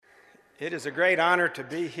It is a great honor to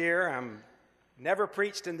be here. I'm never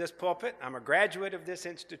preached in this pulpit. I'm a graduate of this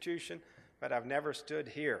institution, but I've never stood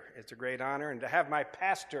here. It's a great honor, and to have my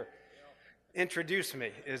pastor introduce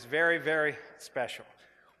me is very, very special.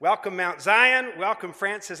 Welcome, Mount Zion. Welcome,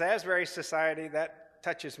 Francis Asbury Society. That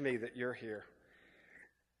touches me that you're here.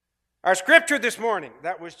 Our scripture this morning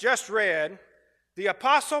that was just read, the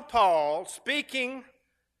Apostle Paul, speaking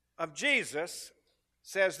of Jesus,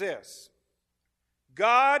 says this: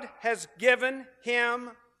 God has given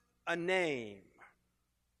him a name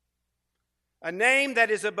that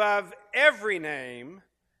is above every name,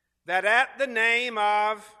 that at the name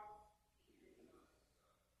of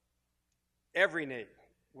every knee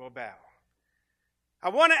will bow. I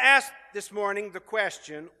want to ask this morning the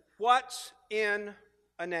question, what's in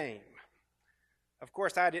a name? Of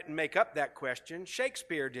course, I didn't make up that question.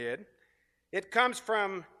 Shakespeare did. It comes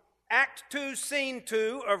from Act 2, Scene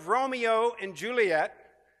 2 of Romeo and Juliet.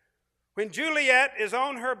 When Juliet is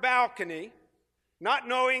on her balcony, not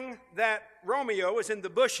knowing that Romeo is in the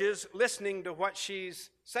bushes listening to what she's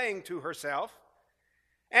saying to herself,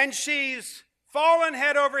 and she's fallen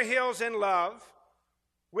head over heels in love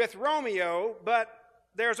with Romeo, but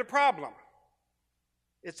there's a problem.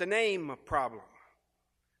 It's a name problem.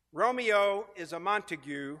 Romeo is a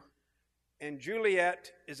Montague, and Juliet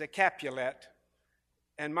is a Capulet,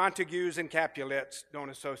 and Montagues and Capulets don't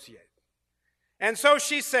associate. And so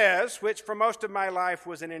she says, which for most of my life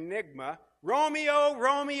was an enigma, Romeo,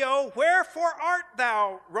 Romeo, wherefore art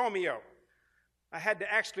thou, Romeo? I had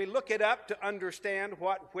to actually look it up to understand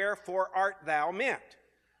what wherefore art thou meant.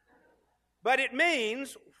 But it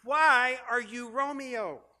means, why are you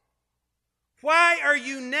Romeo? Why are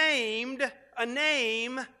you named a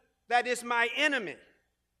name that is my enemy?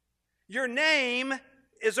 Your name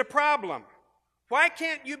is a problem. Why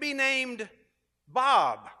can't you be named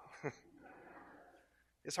Bob?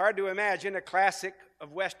 It's hard to imagine a classic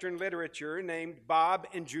of Western literature named Bob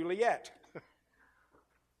and Juliet.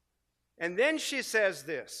 And then she says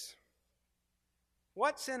this: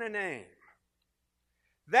 what's in a name?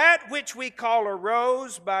 That which we call a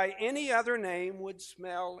rose by any other name would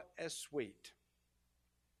smell as sweet.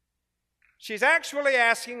 She's actually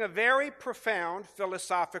asking a very profound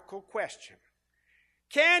philosophical question.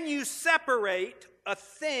 Can you separate a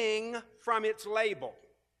thing from its label?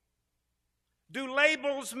 Do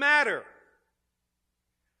labels matter?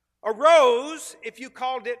 A rose, if you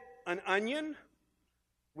called it an onion,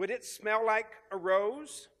 would it smell like a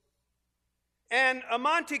rose? And a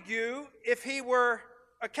Montague, if he were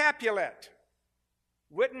a Capulet,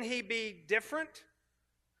 wouldn't he be different?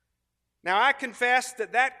 Now, I confess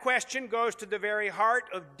that that question goes to the very heart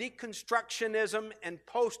of deconstructionism and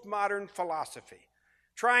postmodern philosophy,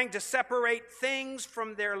 trying to separate things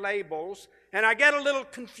from their labels, and I get a little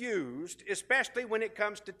confused, especially when it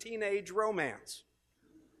comes to teenage romance.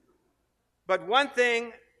 But one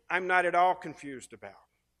thing I'm not at all confused about,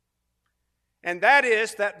 and that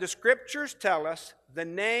is that the scriptures tell us the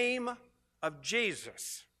name of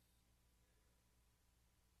Jesus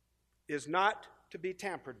is not to be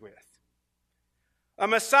tampered with. A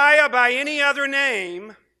Messiah by any other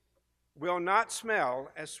name will not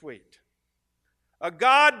smell as sweet. A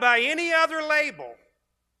God by any other label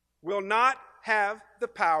will not have the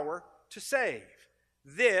power to save.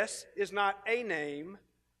 This is not a name,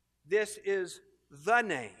 this is the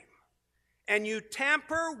name. And you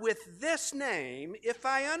tamper with this name, if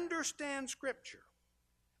I understand Scripture,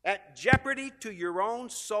 at jeopardy to your own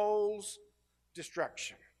soul's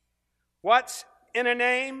destruction. What's in a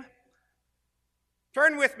name?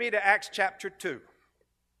 Turn with me to Acts chapter 2.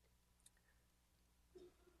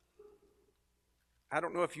 I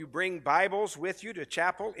don't know if you bring Bibles with you to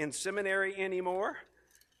chapel in seminary anymore,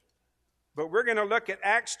 but we're going to look at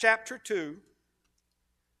Acts chapter 2,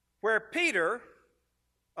 where Peter,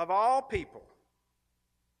 of all people,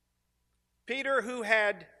 Peter who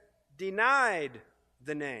had denied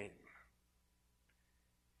the name,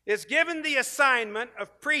 is given the assignment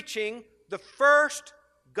of preaching the first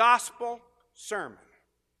gospel sermon.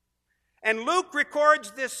 And Luke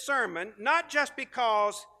records this sermon not just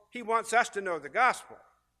because he wants us to know the gospel.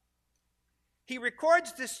 He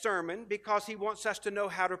records this sermon because he wants us to know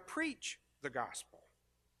how to preach the gospel.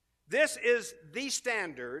 This is the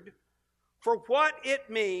standard for what it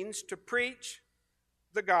means to preach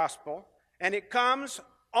the gospel, and it comes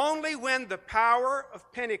only when the power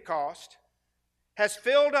of Pentecost has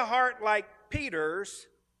filled a heart like Peter's,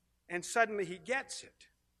 and suddenly he gets it.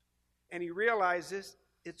 And he realizes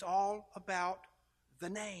it's all about the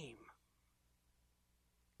name.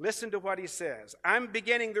 Listen to what he says. I'm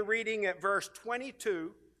beginning the reading at verse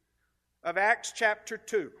 22 of Acts chapter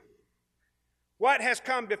 2. What has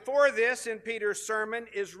come before this in Peter's sermon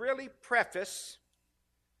is really preface,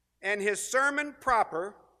 and his sermon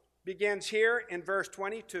proper begins here in verse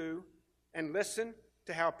 22, and listen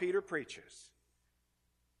to how Peter preaches.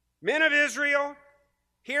 Men of Israel,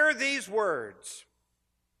 hear these words.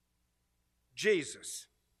 Jesus.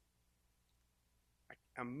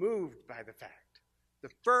 I'm moved by the fact. The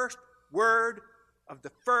first word of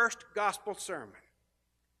the first gospel sermon.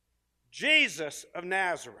 Jesus of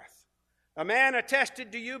Nazareth, a man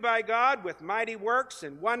attested to you by God with mighty works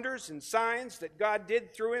and wonders and signs that God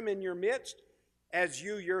did through him in your midst, as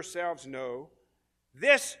you yourselves know.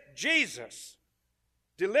 This Jesus,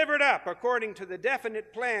 delivered up according to the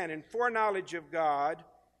definite plan and foreknowledge of God,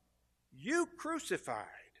 you crucified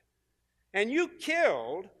and you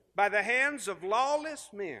killed by the hands of lawless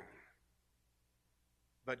men.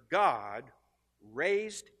 But God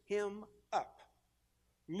raised him up,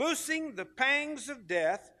 loosing the pangs of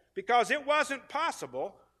death, because it wasn't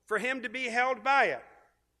possible for him to be held by it.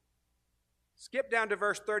 Skip down to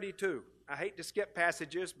verse 32. I hate to skip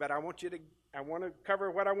passages, but I want to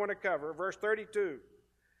cover what I want to cover. Verse 32.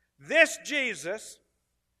 This Jesus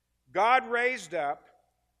God raised up,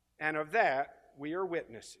 and of that we are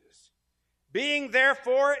witnesses. Being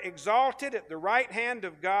therefore exalted at the right hand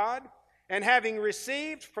of God, and having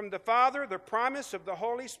received from the Father the promise of the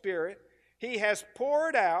Holy Spirit, Jesus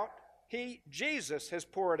has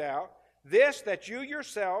poured out this that you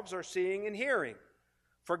yourselves are seeing and hearing.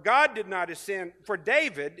 For David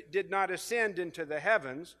did not ascend into the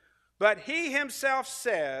heavens, but he himself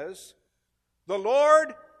says, the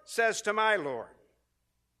Lord says to my Lord,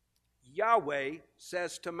 Yahweh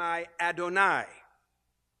says to my Adonai,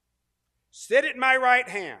 sit at my right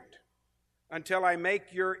hand until I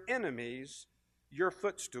make your enemies your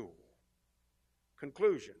footstool.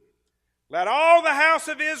 Conclusion. Let all the house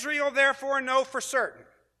of Israel therefore know for certain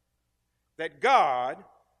that God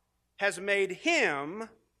has made him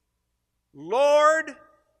Lord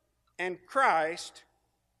and Christ,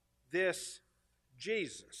 this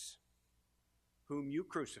Jesus, whom you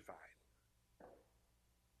crucified.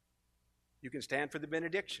 You can stand for the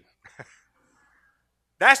benediction.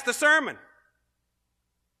 That's the sermon.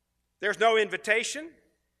 There's no invitation.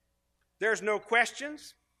 There's no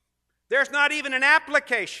questions. There's not even an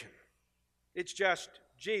application. It's just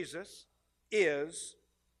Jesus is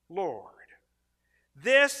Lord.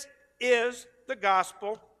 This is the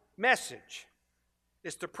gospel message.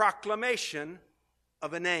 It's the proclamation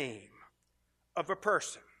of a name, of a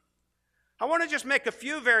person. I want to just make a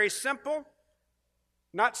few very simple,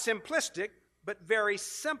 not simplistic, but very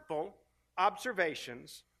simple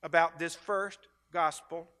observations about this first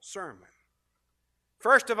gospel sermon.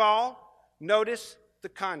 First of all, notice the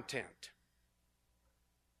content.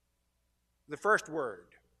 The first word,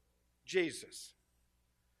 Jesus.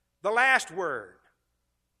 The last word,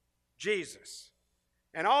 Jesus.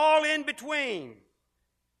 And all in between,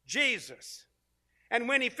 Jesus. And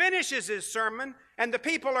when he finishes his sermon and the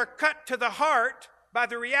people are cut to the heart by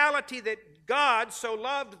the reality that God so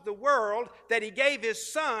loved the world that he gave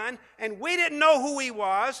his son, and we didn't know who he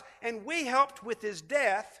was, and we helped with his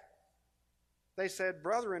death, they said,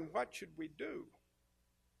 brethren, what should we do?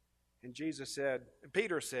 And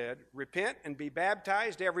Peter said, repent and be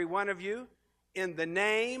baptized, every one of you, in the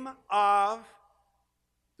name of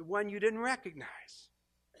the one you didn't recognize.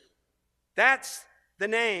 That's the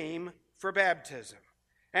name for baptism.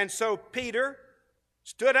 And so Peter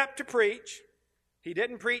stood up to preach. He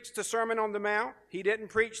didn't preach the Sermon on the Mount. He didn't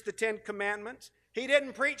preach the Ten Commandments. He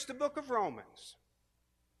didn't preach the book of Romans.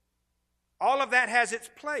 All of that has its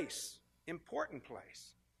place, important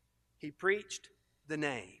place. He preached the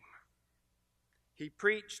name. He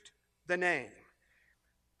preached the name.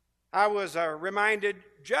 I was reminded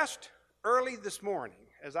just early this morning,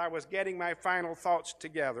 as I was getting my final thoughts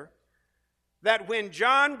together, that when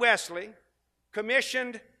John Wesley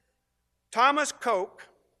commissioned Thomas Coke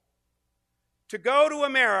to go to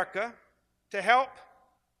America to help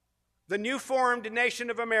the new formed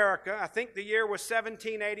nation of America, I think the year was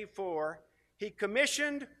 1784, he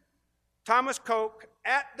commissioned Thomas Coke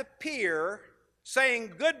at the pier,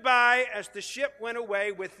 saying goodbye as the ship went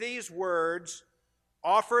away with these words,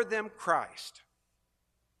 offer them Christ.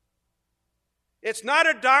 It's not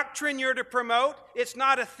a doctrine you're to promote. It's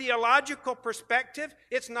not a theological perspective.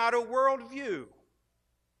 It's not a worldview.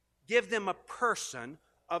 Give them a person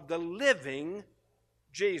of the living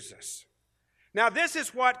Jesus. Now, this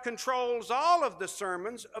is what controls all of the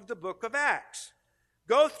sermons of the book of Acts.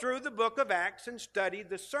 Go through the book of Acts and study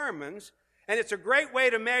the sermons, and it's a great way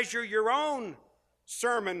to measure your own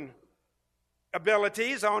sermon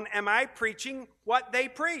abilities on, am I preaching what they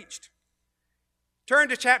preached? Turn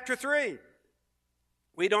to chapter 3.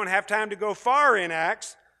 We don't have time to go far in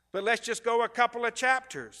Acts, but let's just go a couple of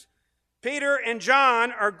chapters. Peter and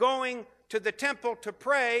John are going to the temple to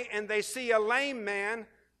pray, and they see a lame man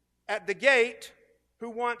at the gate who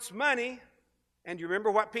wants money. And you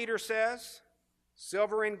remember what Peter says?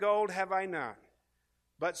 Silver and gold have I none,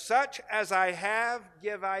 but such as I have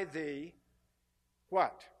give I thee.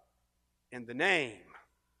 What? In the name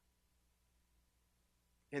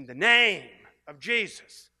of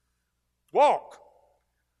Jesus. Walk.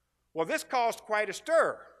 Well, this caused quite a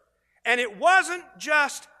stir. And it wasn't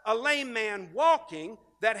just a lame man walking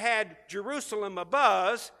that had Jerusalem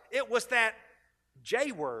abuzz. It was that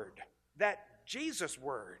J word, that Jesus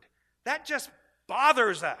word. That just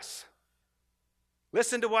bothers us.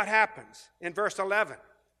 Listen to what happens in verse 11.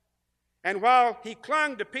 And while he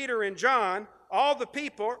clung to Peter and John, all the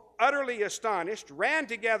people, utterly astonished, ran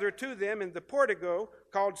together to them in the portico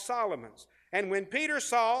called Solomon's. And when Peter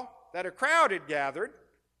saw that a crowd had gathered,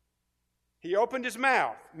 he opened his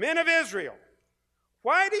mouth. Men of Israel,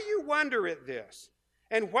 why do you wonder at this?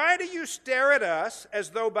 And why do you stare at us as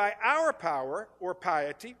though by our power or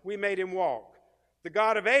piety we made him walk? The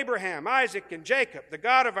God of Abraham, Isaac, and Jacob, the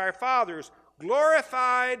God of our fathers,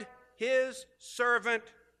 glorified his servant.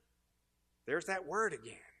 There's that word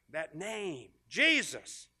again, that name,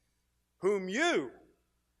 Jesus, whom you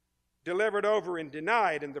delivered over and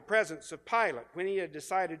denied in the presence of Pilate when he had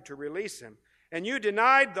decided to release him. And you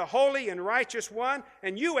denied the holy and righteous one,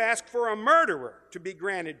 and you asked for a murderer to be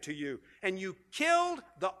granted to you, and you killed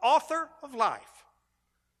the author of life.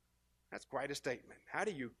 That's quite a statement. How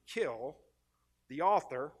do you kill the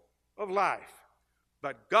author of life?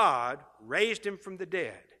 But God raised him from the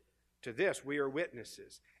dead. To this we are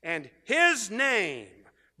witnesses. And his name,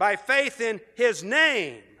 by faith in his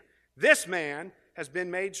name, this man has been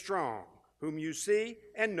made strong, whom you see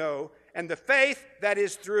and know, and the faith that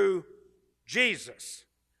is through Jesus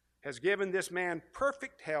has given this man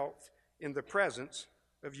perfect health in the presence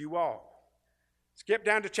of you all. Skip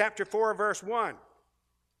down to chapter 4, verse 1.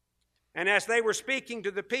 And as they were speaking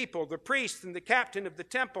to the people, the priests and the captain of the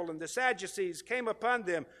temple and the Sadducees came upon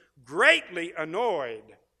them, greatly annoyed,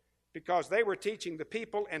 because they were teaching the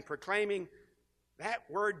people and proclaiming, that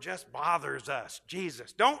word just bothers us,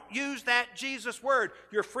 Jesus. Don't use that Jesus word.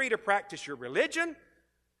 You're free to practice your religion.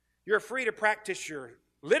 You're free to practice your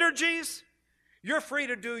liturgies. You're free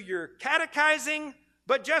to do your catechizing,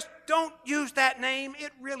 but just don't use that name.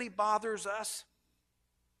 It really bothers us.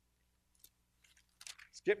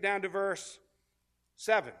 Skip down to verse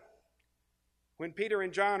 7. When Peter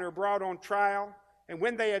and John are brought on trial, and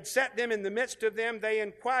when they had set them in the midst of them, they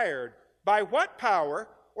inquired, by what power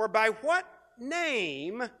or by what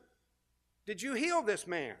name did you heal this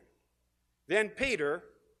man? Then Peter,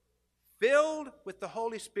 filled with the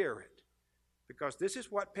Holy Spirit, because this is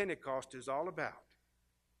what Pentecost is all about.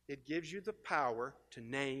 It gives you the power to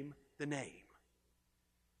name the name.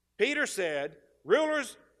 Peter said,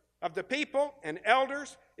 rulers of the people and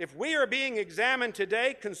elders, if we are being examined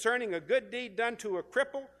today concerning a good deed done to a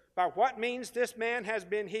cripple, by what means this man has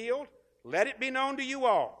been healed, let it be known to you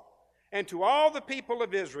all, and to all the people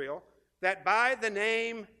of Israel, that by the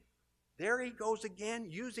name, there he goes again,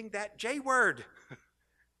 using that J word,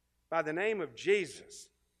 by the name of Jesus,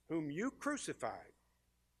 whom you crucified,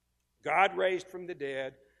 God raised from the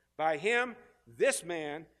dead. By him, this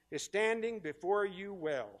man is standing before you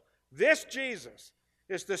well. This Jesus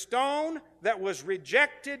is the stone that was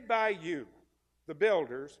rejected by you, the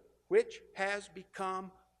builders, which has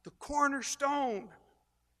become the cornerstone.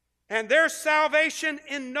 And there's salvation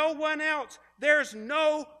in no one else. There's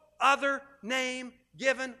no other name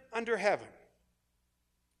given under heaven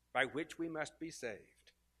by which we must be saved.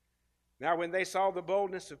 Now, when they saw the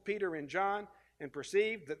boldness of Peter and John and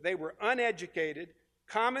perceived that they were uneducated,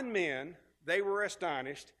 common men, they were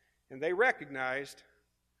astonished, and they recognized,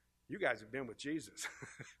 you guys have been with Jesus.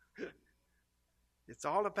 It's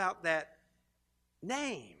all about that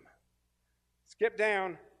name. Skip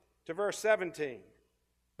down to verse 17.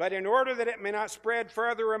 But in order that it may not spread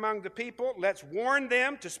further among the people, let's warn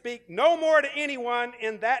them to speak no more to anyone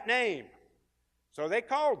in that name. So they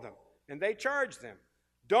called them, and they charged them,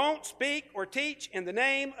 don't speak or teach in the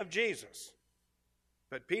name of Jesus.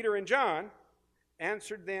 But Peter and John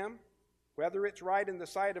answered them, whether it's right in the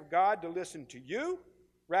sight of God to listen to you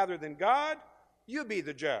rather than God, you be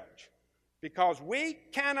the judge, because we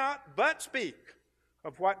cannot but speak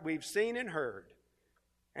of what we've seen and heard.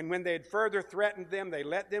 And when they had further threatened them, they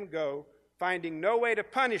let them go, finding no way to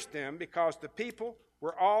punish them, because the people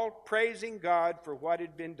were all praising God for what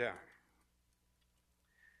had been done.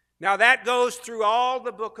 Now that goes through all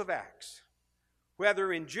the book of Acts.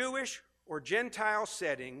 Whether in Jewish or Gentile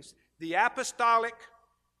settings, the apostolic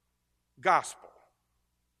gospel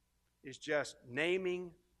is just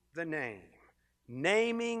naming the name.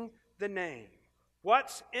 Naming the name.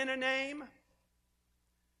 What's in a name?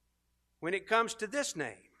 When it comes to this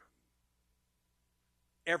name,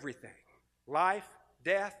 everything. Life,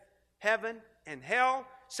 death, heaven and hell,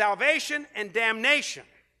 salvation and damnation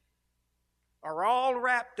are all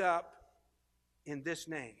wrapped up in this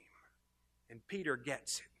name. And Peter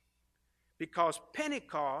gets it. Because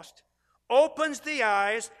Pentecost opens the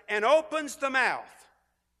eyes and opens the mouth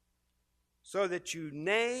so that you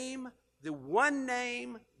name the one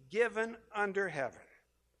name given under heaven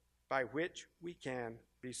by which we can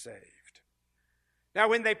be saved. Now,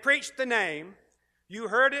 when they preached the name, you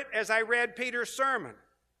heard it as I read Peter's sermon.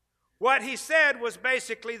 What he said was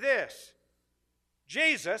basically this: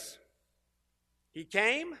 Jesus, he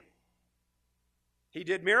came, he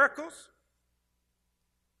did miracles,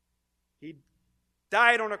 he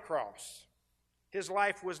died on a cross. His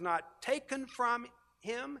life was not taken from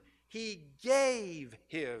him, he gave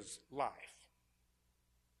his life.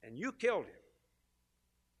 And you killed him.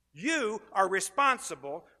 You are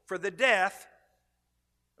responsible for the death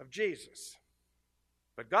of Jesus.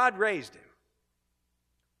 But God raised him.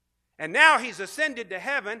 And now he's ascended to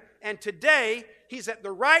heaven, and today he's at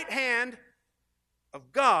the right hand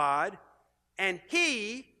of God, and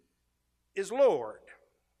he is Lord.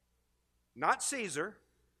 Not Caesar.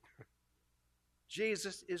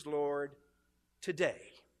 Jesus is Lord today.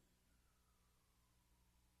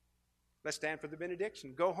 Let's stand for the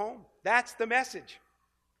benediction. Go home. That's the message.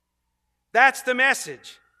 That's the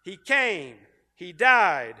message. He came, he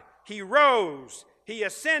died, he rose, he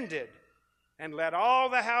ascended, and let all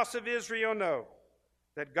the house of Israel know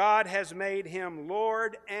that God has made him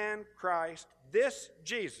Lord and Christ, this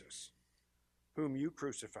Jesus, whom you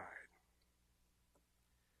crucified.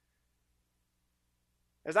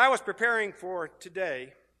 As I was preparing for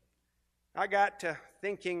today, I got to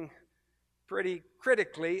thinking pretty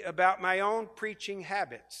critically about my own preaching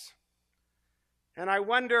habits. And I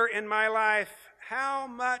wonder in my life, how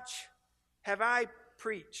much have I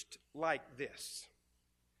preached like this?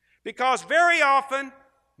 Because very often,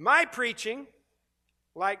 my preaching,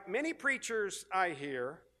 like many preachers I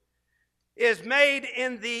hear, is made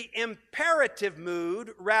in the imperative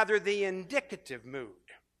mood rather than the indicative mood.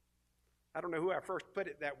 I don't know who I first put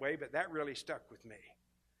it that way, but that really stuck with me.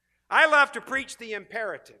 I love to preach the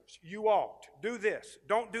imperatives. You ought. Do this.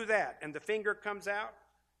 Don't do that. And the finger comes out.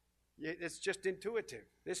 It's just intuitive.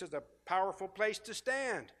 This is a powerful place to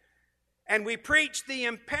stand. And we preach the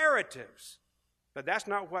imperatives. But that's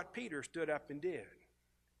not what Peter stood up and did.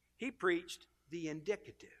 He preached the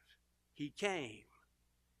indicative. He came.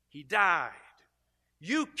 He died.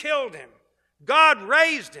 You killed him. God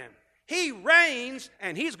raised him. He reigns,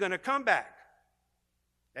 and he's going to come back.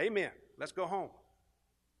 Amen. Let's go home.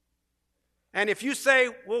 And if you say,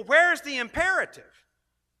 well, where's the imperative?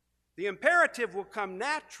 The imperative will come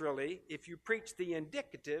naturally if you preach the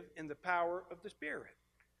indicative in the power of the Spirit.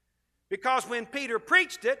 Because when Peter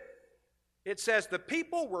preached it, it says the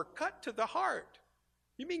people were cut to the heart.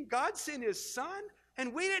 You mean God sent his Son,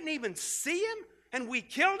 and we didn't even see him, and we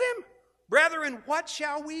killed him? Brethren, what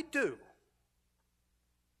shall we do?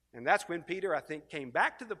 And that's when Peter, I think, came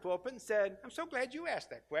back to the pulpit and said, I'm so glad you asked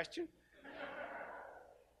that question.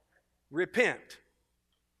 Repent.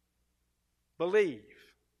 Believe.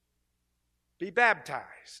 Be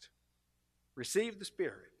baptized. Receive the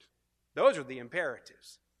Spirit. Those are the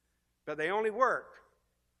imperatives. But they only work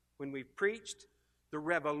when we've preached the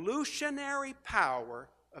revolutionary power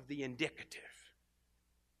of the indicative.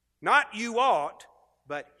 Not you ought,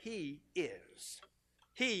 but he is.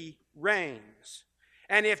 He reigns.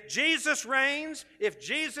 And if Jesus reigns, if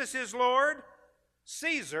Jesus is Lord,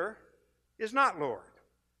 Caesar is not Lord.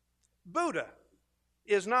 Buddha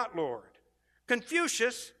is not Lord.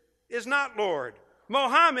 Confucius is not Lord.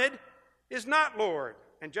 Mohammed is not Lord.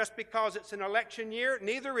 And just because it's an election year,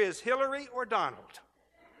 neither is Hillary or Donald.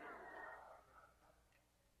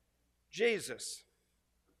 Jesus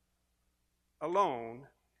alone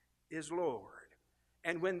is Lord.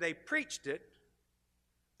 And when they preached it,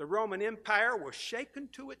 the Roman Empire was shaken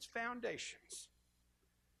to its foundations.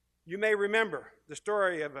 You may remember the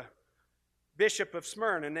story of a bishop of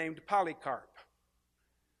Smyrna named Polycarp,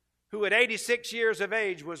 who at 86 years of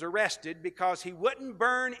age was arrested because he wouldn't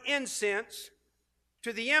burn incense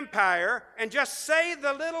to the empire and just say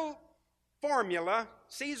the little formula,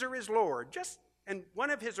 Caesar is Lord. And one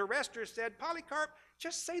of his arresters said, Polycarp,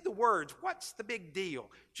 just say the words. What's the big deal?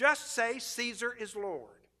 Just say Caesar is Lord.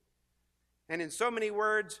 And in so many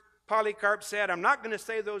words, Polycarp said, I'm not going to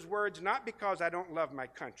say those words not because I don't love my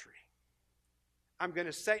country. I'm going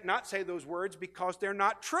to not say those words because they're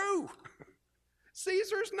not true.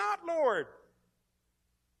 Caesar's not Lord.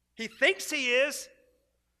 He thinks he is,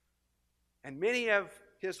 and many of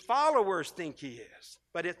his followers think he is,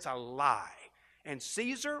 but it's a lie. And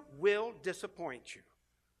Caesar will disappoint you,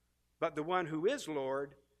 but the one who is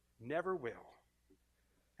Lord never will.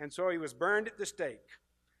 And so he was burned at the stake.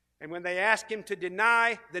 And when they asked him to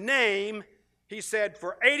deny the name, he said,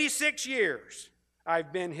 for 86 years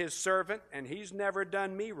I've been his servant, and he's never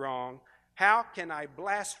done me wrong. How can I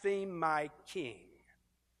blaspheme my king?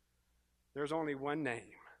 There's only one name.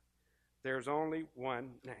 There's only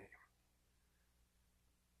one name.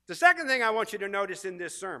 The second thing I want you to notice in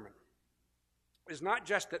this sermon is not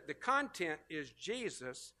just that the content is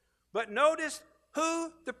Jesus, but notice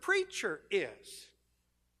who the preacher is.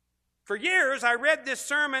 For years, I read this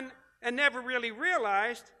sermon and never really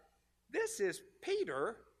realized this is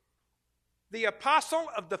Peter, the apostle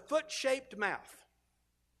of the foot-shaped mouth.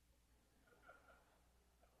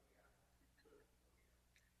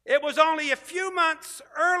 It was only a few months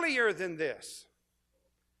earlier than this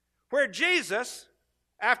where Jesus,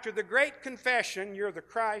 after the great confession, you're the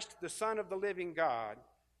Christ, the Son of the living God,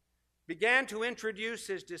 began to introduce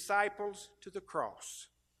his disciples to the cross.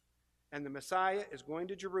 And the Messiah is going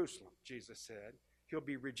to Jerusalem, Jesus said. He'll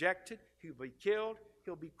be rejected, he'll be killed,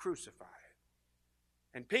 he'll be crucified.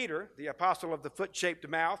 And Peter, the apostle of the foot-shaped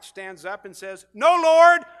mouth, stands up and says, no,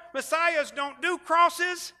 Lord, Messiahs don't do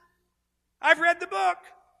crosses. I've read the book.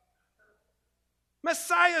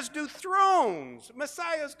 Messiahs do thrones.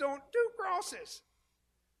 Messiahs don't do crosses.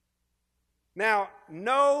 Now,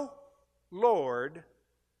 no Lord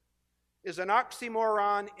is an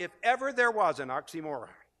oxymoron if ever there was an oxymoron.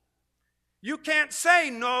 You can't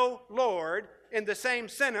say no Lord in the same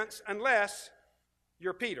sentence unless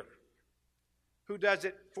you're Peter, who does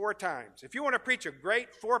it 4 times. If you want to preach a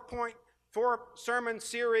great 4 sermon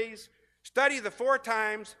series, study the 4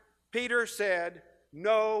 times Peter said,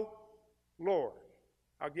 no Lord.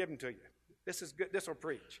 I'll give them to you. This is good. This will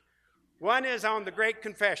preach. One is on the great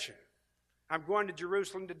confession. I'm going to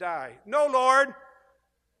Jerusalem to die. No, Lord.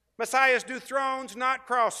 Messiahs do thrones, not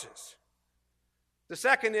crosses. The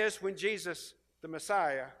second is when Jesus, the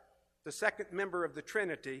Messiah, the second member of the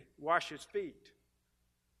Trinity, washes feet.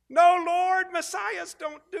 No, Lord, Messiahs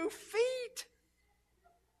don't do feet.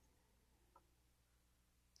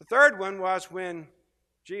 The third one was when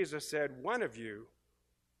Jesus said, one of you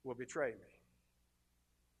will betray me.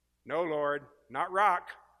 No, Lord, not rock.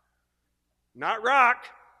 Not rock.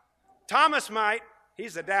 Thomas might.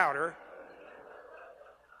 He's a doubter.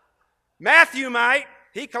 Matthew might.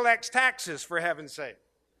 He collects taxes, for heaven's sake.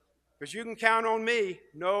 But you can count on me.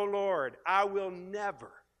 No, Lord, I will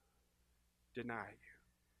never deny you.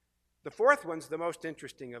 The fourth one's the most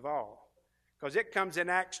interesting of all, because it comes in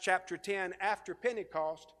Acts chapter 10 after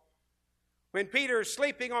Pentecost, when Peter is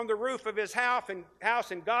sleeping on the roof of his house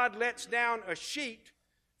and God lets down a sheet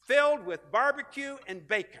filled with barbecue and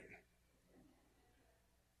bacon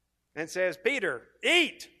and says, Peter,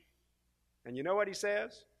 eat. And you know what he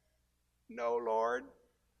says? No, Lord,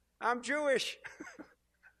 I'm Jewish.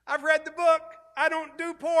 I've read the book. I don't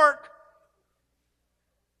do pork.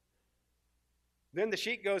 Then the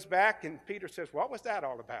sheet goes back and Peter says, what was that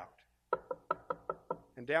all about?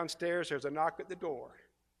 And downstairs there's a knock at the door.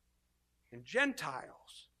 And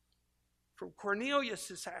Gentiles from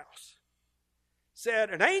Cornelius' house said,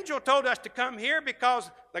 an angel told us to come here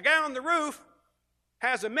because the guy on the roof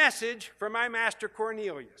has a message for my master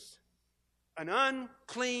Cornelius, an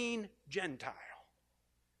unclean Gentile.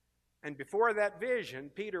 And before that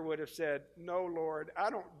vision, Peter would have said, no, Lord, I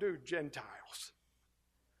don't do Gentiles.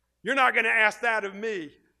 You're not going to ask that of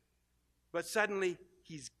me. But suddenly,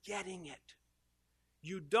 he's getting it.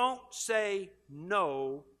 You don't say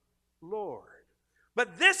no, Lord.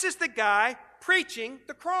 But this is the guy preaching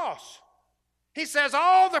the cross. He says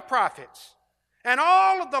all the prophets and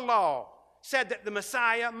all of the law said that the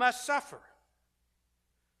Messiah must suffer.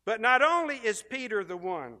 But not only is Peter the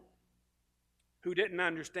one who didn't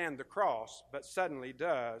understand the cross, but suddenly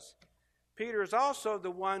does, Peter is also the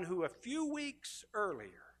one who a few weeks earlier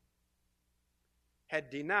had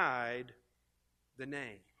denied the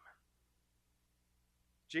name.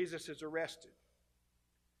 Jesus is arrested,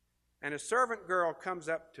 and a servant girl comes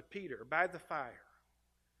up to Peter by the fire,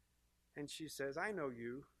 and she says, I know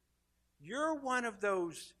you. You're one of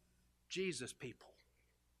those Jesus people.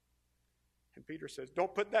 And Peter says,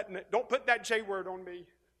 don't put that J word on me.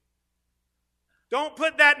 Don't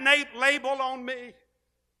put that label on me.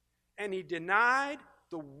 And he denied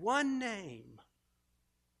the one name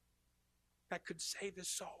that could save his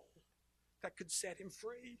soul, that could set him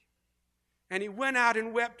free. And he went out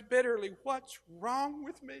and wept bitterly. What's wrong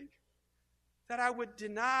with me that I would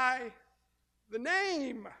deny the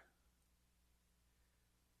name?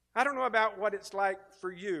 I don't know about what it's like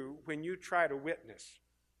for you when you try to witness.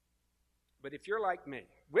 But if you're like me,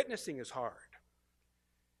 witnessing is hard.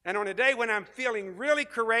 And on a day when I'm feeling really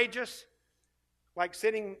courageous, like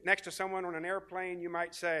sitting next to someone on an airplane, you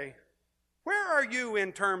might say, where are you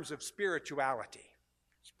in terms of spirituality?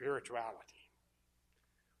 Spirituality.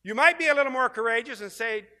 You might be a little more courageous and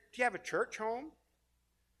say, do you have a church home?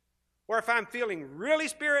 Or if I'm feeling really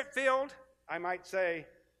spirit-filled, I might say,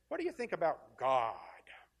 what do you think about God?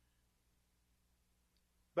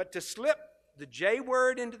 But to slip the J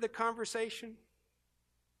word into the conversation,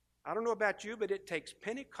 I don't know about you, but it takes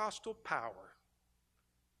Pentecostal power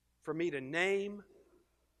for me to name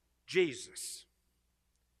Jesus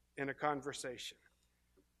in a conversation.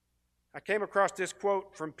 I came across this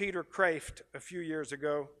quote from Peter Kraft a few years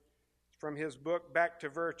ago from his book, Back to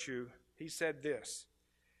Virtue. He said this: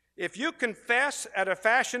 if you confess at a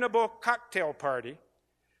fashionable cocktail party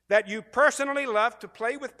that you personally love to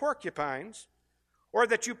play with porcupines, or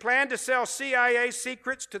that you plan to sell CIA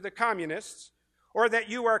secrets to the communists, or that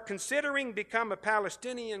you are considering become a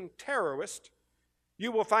Palestinian terrorist,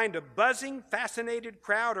 you will find a buzzing, fascinated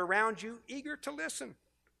crowd around you eager to listen.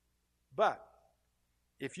 But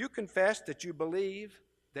if you confess that you believe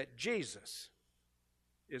that Jesus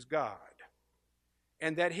is God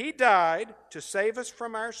and that he died to save us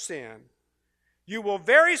from our sin, you will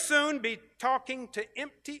very soon be talking to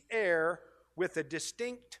empty air with a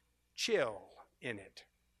distinct chill in it.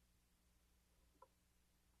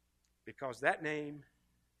 Because that name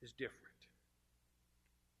is different.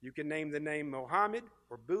 You can name the name Mohammed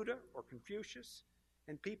or Buddha or Confucius,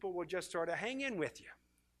 and people will just sort of hang in with you.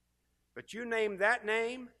 But you name that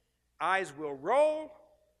name, eyes will roll,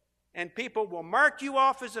 and people will mark you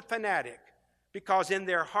off as a fanatic, because in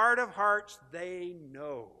their heart of hearts, they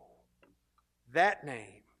know that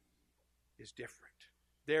name is different.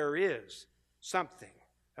 There is something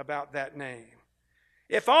about that name.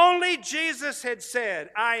 If only Jesus had said,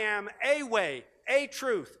 I am a way, a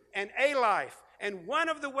truth, and a life, and one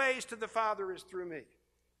of the ways to the Father is through me.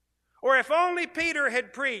 Or if only Peter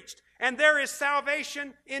had preached, and there is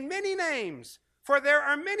salvation in many names, for there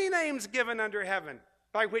are many names given under heaven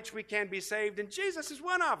by which we can be saved, and Jesus is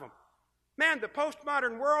one of them. Man, the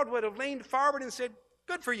postmodern world would have leaned forward and said,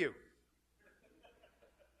 good for you.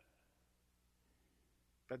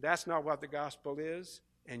 But that's not what the gospel is,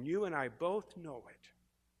 and you and I both know it.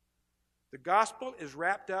 The gospel is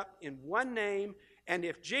wrapped up in one name, and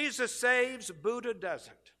if Jesus saves, Buddha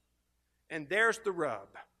doesn't. And there's the rub.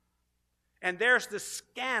 And there's the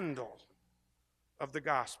scandal of the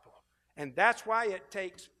gospel. And that's why it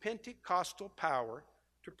takes Pentecostal power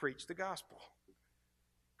to preach the gospel.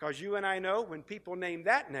 Because you and I know when people name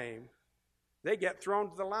that name, they get thrown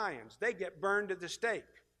to the lions. They get burned at the stake.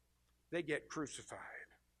 They get crucified.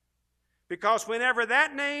 Because whenever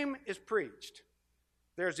that name is preached,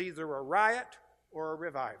 there's either a riot or a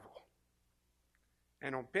revival.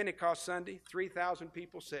 And on Pentecost Sunday, 3,000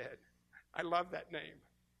 people said, I love that name.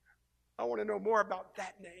 I want to know more about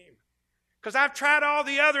that name. Because I've tried all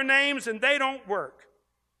the other names and they don't work.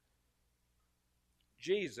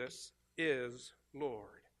 Jesus is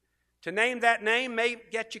Lord. To name that name may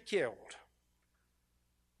get you killed.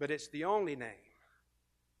 But it's the only name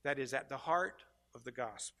that is at the heart of the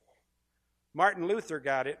gospel. Martin Luther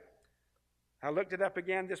got it. I looked it up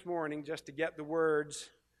again this morning just to get the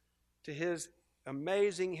words to his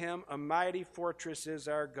amazing hymn, A Mighty Fortress is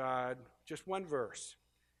Our God. Just one verse.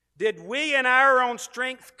 Did we in our own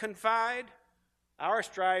strength confide, our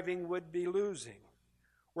striving would be losing.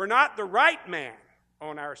 We're not the right man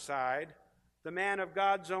on our side, the man of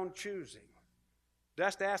God's own choosing.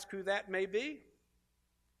 Dost ask who that may be?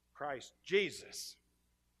 Christ Jesus.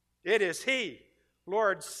 It is he,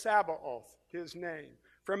 Lord Sabaoth, his name.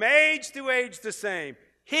 From age to age the same.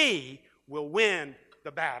 He will win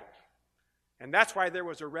the battle. And that's why there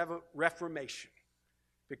was a Reformation.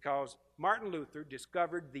 Because Martin Luther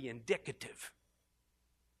discovered the indicative.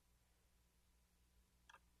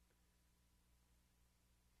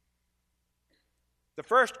 The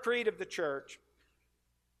first creed of the church,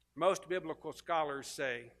 most biblical scholars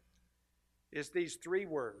say, is these three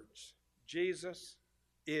words: Jesus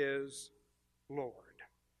is Lord.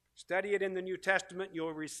 Study it in the New Testament,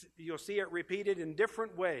 you'll see it repeated in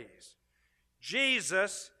different ways.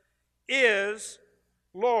 Jesus is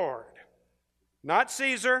Lord. Not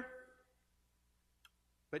Caesar,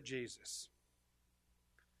 but Jesus.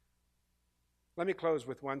 Let me close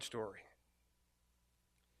with one story.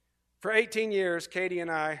 For 18 years, Katie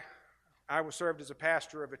and I I served as a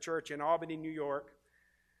pastor of a church in Albany, New York.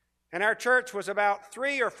 And our church was about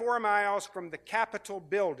 3 or 4 miles from the Capitol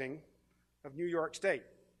building of New York State.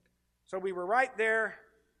 So we were right there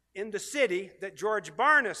in the city that George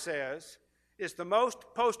Barna says is the most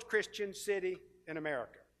post-Christian city in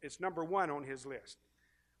America. It's number 1 on his list.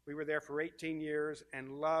 We were there for 18 years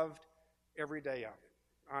and loved every day of it,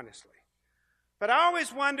 honestly. But I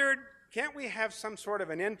always wondered, can't we have some sort of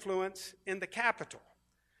an influence in the Capitol?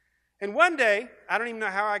 And one day, I don't even know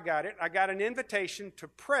how I got it, I got an invitation to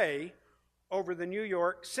pray over the New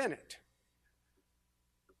York Senate.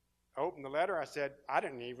 I opened the letter, I said, I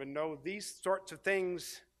didn't even know these sorts of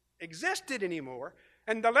things existed anymore.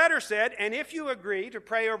 And the letter said, and if you agree to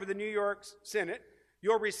pray over the New York Senate,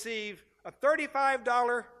 you'll receive a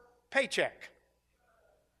 $35 paycheck.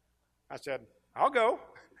 I said, I'll go.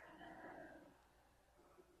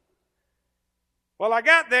 Well, I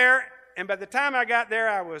got there, and by the time I got there,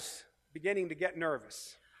 I was beginning to get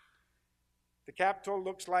nervous. The Capitol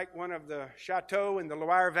looks like one of the chateaux in the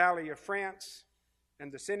Loire Valley of France,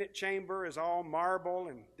 and the Senate chamber is all marble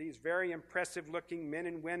and these very impressive-looking men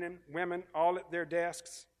and women all at their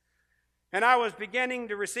desks. And I was beginning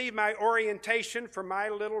to receive my orientation for my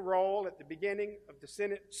little role at the beginning of the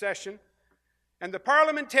Senate session, and the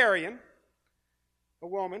parliamentarian, a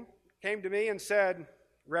woman, came to me and said,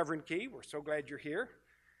 Reverend Key, we're so glad you're here.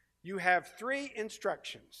 You have 3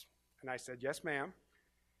 instructions. And I said, yes, ma'am.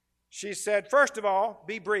 She said, first of all,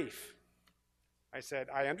 be brief. I said,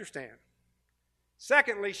 I understand.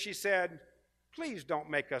 Secondly, she said, please don't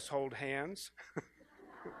make us hold hands.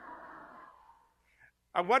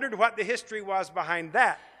 I wondered what the history was behind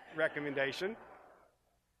that recommendation.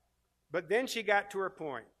 But then she got to her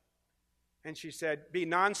point, and she said, be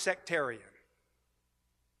non-sectarian.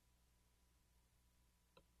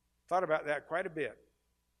 Thought about that quite a bit.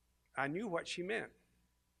 I knew what she meant.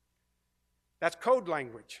 That's code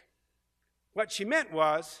language. What she meant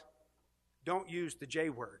was, don't use the J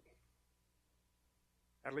word.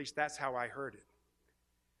 At least that's how I heard it.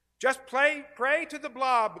 Just pray to the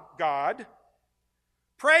blob God,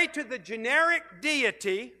 pray to the generic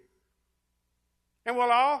deity, and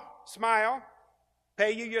we'll all smile,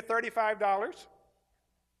 pay you your $35,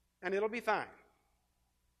 and it'll be fine.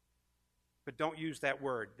 But don't use that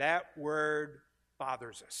word. That word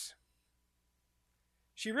bothers us.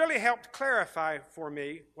 She really helped clarify for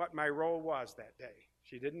me what my role was that day.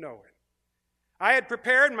 She didn't know it. I had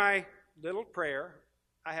prepared my little prayer.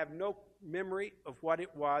 I have no memory of what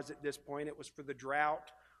it was at this point. It was for the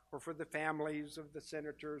drought or for the families of the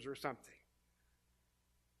senators or something.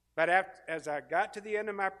 But as I got to the end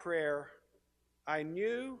of my prayer, I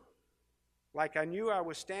knew, like I knew I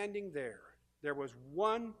was standing there was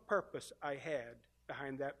one purpose I had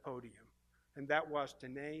behind that podium, and that was to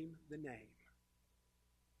name the name.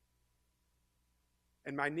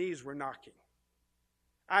 And my knees were knocking.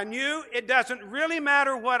 I knew it doesn't really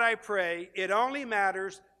matter what I pray, it only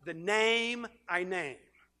matters the name I name.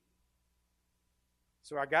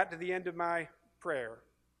 So I got to the end of my prayer,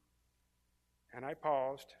 and I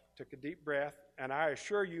paused, took a deep breath, and I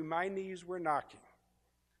assure you my knees were knocking.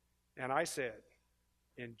 And I said,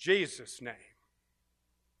 in Jesus' name.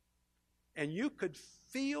 And you could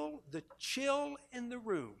feel the chill in the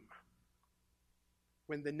room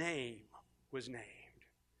when the name was named.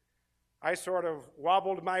 I sort of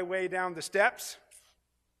wobbled my way down the steps.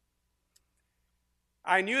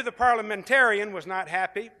 I knew the parliamentarian was not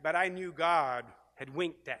happy, but I knew God had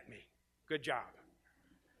winked at me. Good job.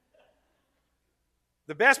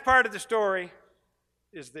 The best part of the story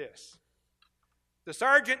is this. The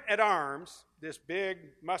sergeant at arms, this big,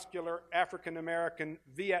 muscular, African-American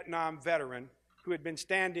Vietnam veteran who had been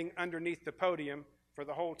standing underneath the podium for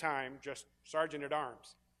the whole time, just sergeant at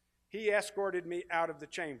arms, he escorted me out of the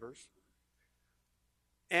chambers.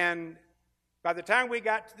 And by the time we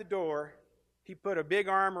got to the door, he put a big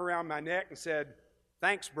arm around my neck and said,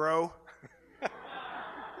 thanks, bro.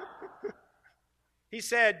 He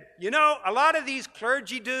said, you know, a lot of these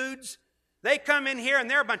clergy dudes, they come in here and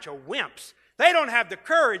they're a bunch of wimps. They don't have the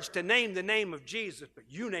courage to name the name of Jesus, but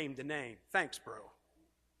you named the name. Thanks, bro.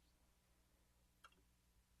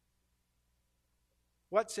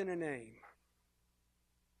 What's in a name?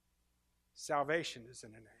 Salvation is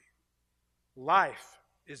in a name. Life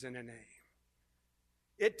is in a name.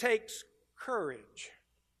 It takes courage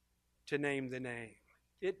to name the name.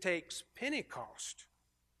 It takes Pentecost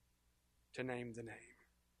to name the name.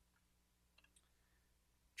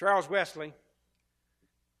 Charles Wesley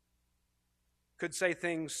could say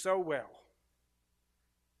things so well.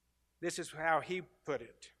 This is how he put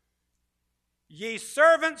it. Ye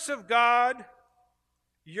servants of God,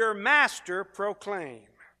 your master proclaim.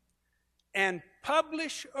 and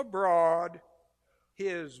publish abroad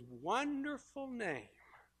his wonderful name,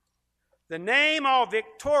 the name all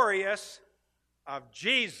victorious of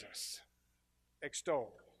Jesus extolled.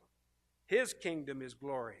 His kingdom is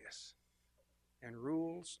glorious and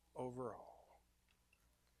rules over all.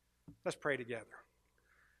 Let's pray together.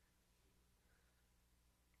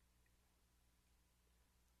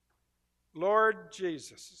 Lord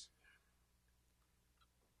Jesus,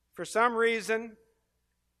 for some reason,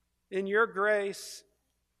 in your grace,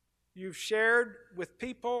 you've shared with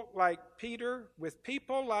people like Peter, with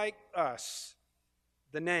people like us,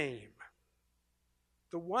 the name,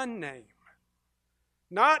 the one name,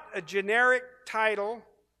 not a generic title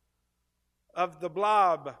of the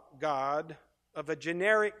blob God, of a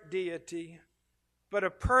generic deity, but a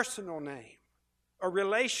personal name, a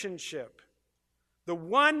relationship, the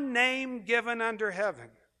one name given under heaven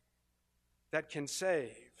that can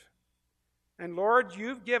save. And Lord,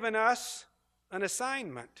 you've given us an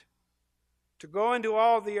assignment to go into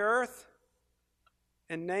all the earth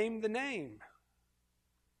and name the name.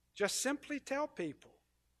 Just simply tell people,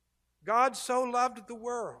 God so loved the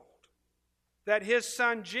world that his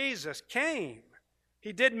son Jesus came.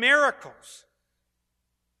 He did miracles.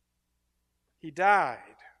 He died.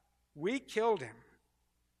 We killed him.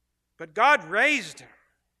 But God raised him.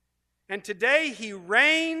 And today he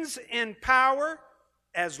reigns in power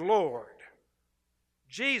as Lord.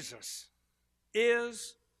 Jesus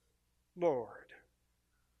is Lord.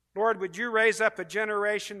 Lord, would you raise up a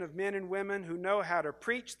generation of men and women who know how to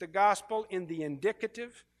preach the gospel in the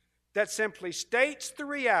indicative that simply states the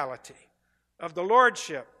reality of the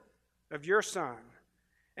lordship of your Son,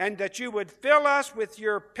 and that you would fill us with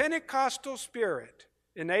your Pentecostal spirit,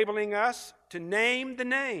 enabling us to name the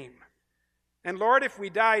name. And Lord, if we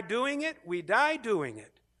die doing it, we die doing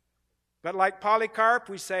it. But like Polycarp,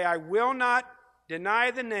 we say, I will not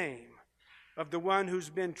deny the name of the one who's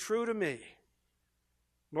been true to me.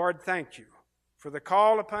 Lord, thank you for the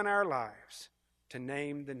call upon our lives to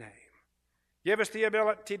name the name. Give us the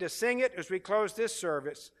ability to sing it as we close this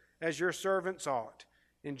service as your servants ought.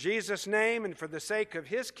 In Jesus' name and for the sake of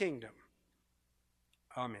his kingdom.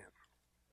 Amen.